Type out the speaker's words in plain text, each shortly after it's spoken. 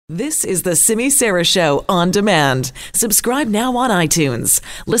This is the Simi Sara Show on demand. Subscribe now on iTunes.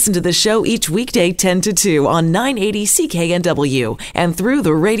 Listen to the show each weekday 10 to 2 on 980 CKNW and through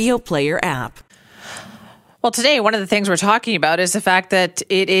the Radio Player app. Well, today, one of the things we're talking about is the fact that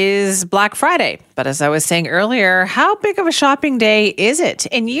it is Black Friday. But as I was saying earlier, how big of a shopping day is it?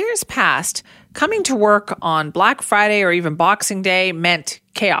 In years past, coming to work on Black Friday or even Boxing Day meant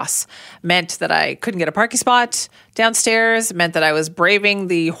chaos. Meant that I couldn't get a parking spot downstairs, meant that I was braving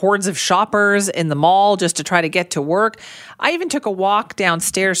the hordes of shoppers in the mall just to try to get to work. I even took a walk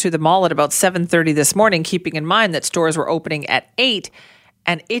downstairs through the mall at about 7:30 this morning, keeping in mind that stores were opening at 8,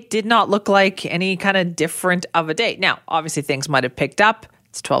 and it did not look like any kind of different of a day. Now, obviously things might have picked up.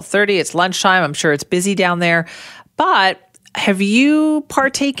 It's 12:30, it's lunchtime. I'm sure it's busy down there. But have you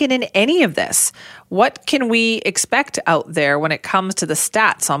partaken in any of this? What can we expect out there when it comes to the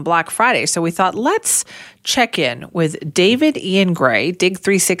stats on Black Friday? So we thought, let's check in with David Ian Gray, Dig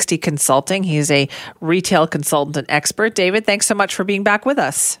 360 Consulting. He's a retail consultant and expert. David, thanks so much for being back with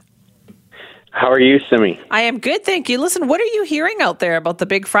us. How are you, Simi? I am good, thank you. Listen, what are you hearing out there about the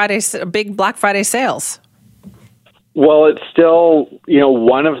big Black Friday sales? Well, it's still,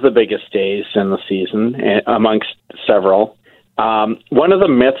 one of the biggest days in the season amongst several. One of the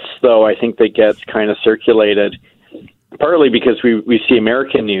myths, though, I think that gets kind of circulated, partly because we see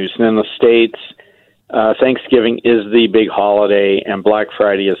American news, and in the States, Thanksgiving is the big holiday, and Black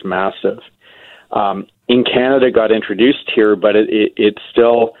Friday is massive. In Canada, it got introduced here, but it's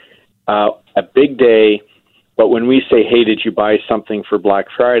still a big day. But when we say, hey, did you buy something for Black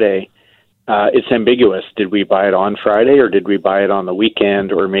Friday? It's ambiguous. Did we buy it on Friday, or did we buy it on the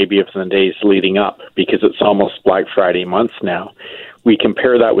weekend, or maybe it's in the days leading up, because it's almost Black Friday month now. We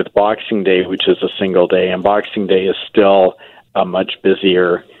compare that with Boxing Day, which is a single day, and Boxing Day is still a much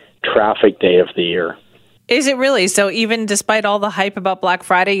busier traffic day of the year. Is it really? So even despite all the hype about Black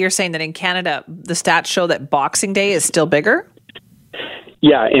Friday, you're saying that in Canada, the stats show that Boxing Day is still bigger?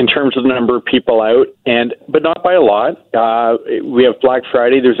 Yeah, in terms of the number of people out, but not by a lot. We have Black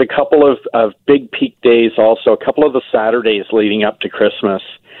Friday. There's a couple of big peak days also. A couple of the Saturdays leading up to Christmas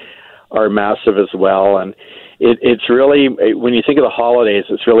are massive as well. And it's really, when you think of the holidays,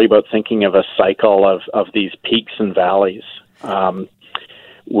 it's really about thinking of a cycle of these peaks and valleys,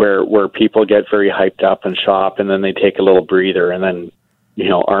 where people get very hyped up and shop, and then they take a little breather and then,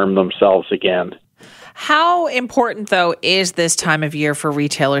 arm themselves again. How important, though, is this time of year for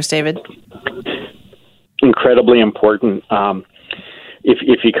retailers, David? Incredibly important.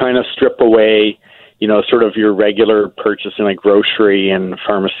 If you kind of strip away, sort of your regular purchasing like grocery and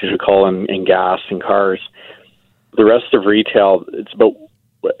pharmaceutical and gas and cars, the rest of retail, it's about,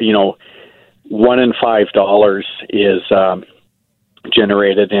 $1 in $5 is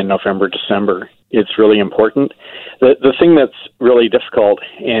generated in November, December. It's really important. The thing that's really difficult,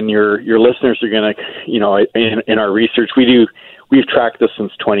 and your listeners are going to, in our research, we've tracked this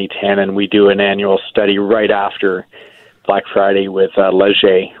since 2010, and we do an annual study right after Black Friday with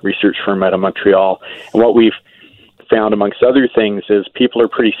Leger research firm out of Montreal. And what we've found, amongst other things, is people are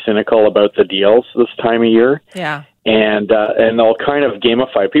pretty cynical about the deals this time of year. Yeah. And they'll kind of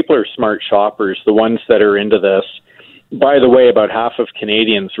gamify. People are smart shoppers, the ones that are into this. By the way, about half of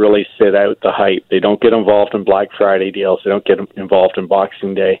Canadians really sit out the hype. They don't get involved in Black Friday deals. They don't get involved in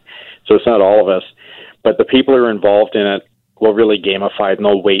Boxing Day. So it's not all of us. But the people who are involved in it will really gamify it, and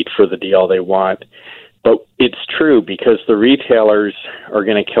they'll wait for the deal they want. But it's true, because the retailers are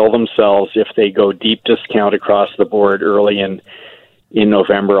going to kill themselves if they go deep discount across the board early in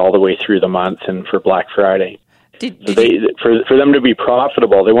November all the way through the month and for Black Friday. For them to be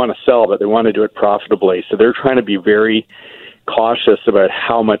profitable, they want to sell, but they want to do it profitably. So they're trying to be very cautious about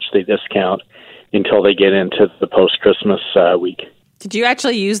how much they discount until they get into the post-Christmas week. Did you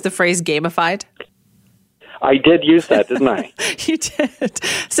actually use the phrase gamified? I did use that, didn't I? You did.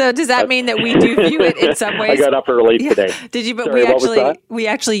 So does that mean that we do view it in some ways? I got up early today. Did you? But Sorry, we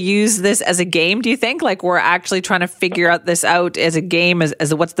actually use this as a game. Do you think? Like, we're actually trying to figure this out as a game,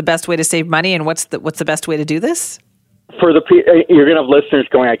 as what's the best way to save money, and what's the best way to do this? You're going to have listeners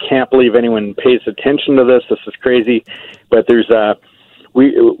going, I can't believe anyone pays attention to this. This is crazy. But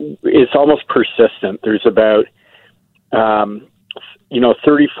it's almost persistent. There's about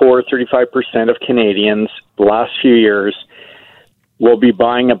 34-35% of Canadians the last few years will be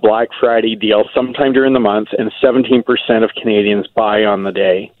buying a Black Friday deal sometime during the month, and 17% of Canadians buy on the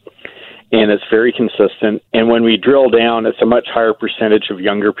day. And it's very consistent. And when we drill down, it's a much higher percentage of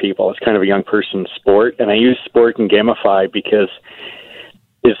younger people. It's kind of a young person's sport. And I use sport and gamify because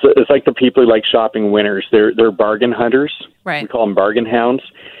it's like the people who like shopping winners. They're bargain hunters. Right. We call them bargain hounds.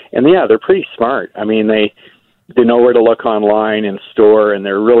 And yeah, they're pretty smart. I mean, they they know where to look online and store, and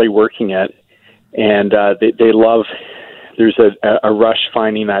they're really working it. And they love. There's a rush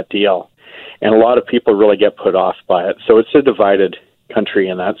finding that deal, and a lot of people really get put off by it. So it's a divided country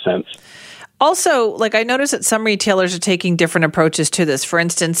in that sense. Also, I noticed that some retailers are taking different approaches to this. For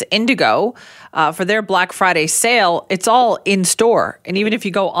instance, Indigo, for their Black Friday sale, it's all in store. And even if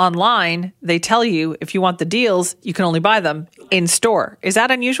you go online, they tell you if you want the deals, you can only buy them in store. Is that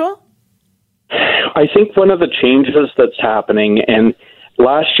unusual? I think one of the changes that's happening, and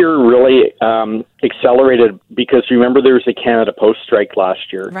last year really accelerated because remember there was a Canada Post strike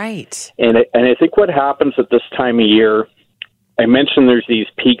last year. Right. And I think what happens at this time of year, I mentioned there's these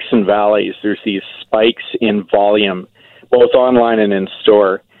peaks and valleys. There's these spikes in volume, both online and in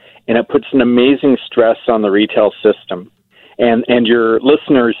store, and it puts an amazing stress on the retail system. And your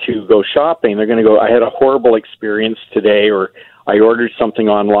listeners who go shopping, they're going to go, I had a horrible experience today, or I ordered something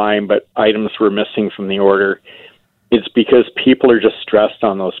online, but items were missing from the order. It's because people are just stressed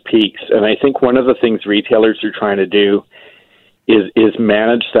on those peaks. And I think one of the things retailers are trying to do is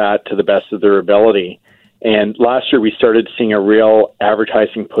manage that to the best of their ability. And last year we started seeing a real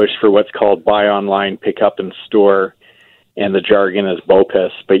advertising push for what's called buy online, pick up in store, and the jargon is BOPIS,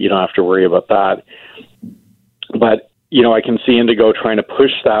 but you don't have to worry about that. But, I can see Indigo trying to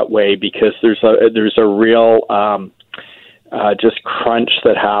push that way because there's a real just crunch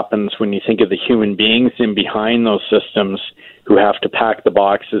that happens when you think of the human beings in behind those systems who have to pack the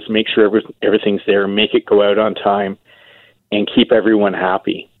boxes, make sure everything's there, make it go out on time, and keep everyone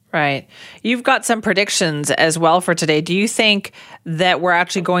happy. Right. You've got some predictions as well for today. Do you think that we're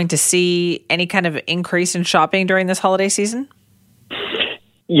actually going to see any kind of increase in shopping during this holiday season?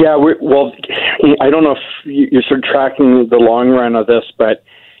 Yeah, I don't know if you're sort of tracking the long run of this, but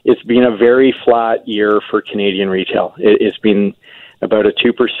it's been a very flat year for Canadian retail. It's been about a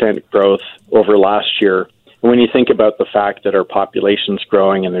 2% growth over last year. And when you think about the fact that our population's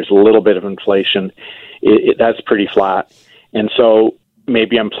growing and there's a little bit of inflation, that's pretty flat. And so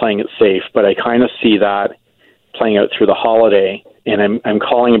maybe I'm playing it safe, but I kind of see that playing out through the holiday, and I'm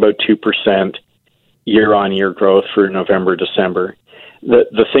calling about 2% year-on-year growth for November, December.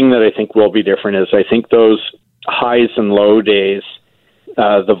 The thing that I think will be different is I think those highs and low days,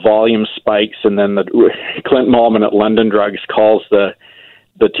 the volume spikes, and then Clint Mallman at London Drugs calls the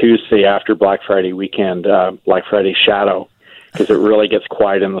Tuesday after Black Friday weekend Black Friday shadow, because it really gets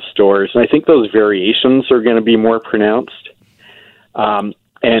quiet in the stores. And I think those variations are going to be more pronounced.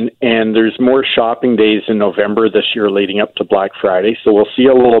 And there's more shopping days in November this year leading up to Black Friday. So we'll see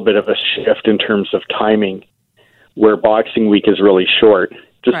a little bit of a shift in terms of timing where Boxing Week is really short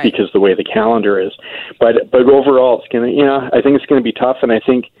just right. because the way the calendar is. But overall it's going to, I think it's going to be tough. And I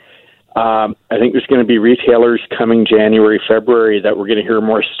think there's going to be retailers coming January, February that we're going to hear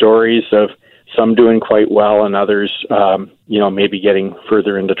more stories of some doing quite well and others, maybe getting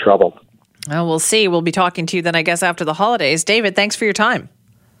further into trouble. Well, we'll see. We'll be talking to you then, I guess, after the holidays. David, thanks for your time.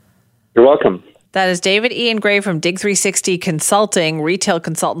 You're welcome. That is David Ian Gray from Dig360 Consulting, retail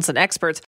consultants and experts.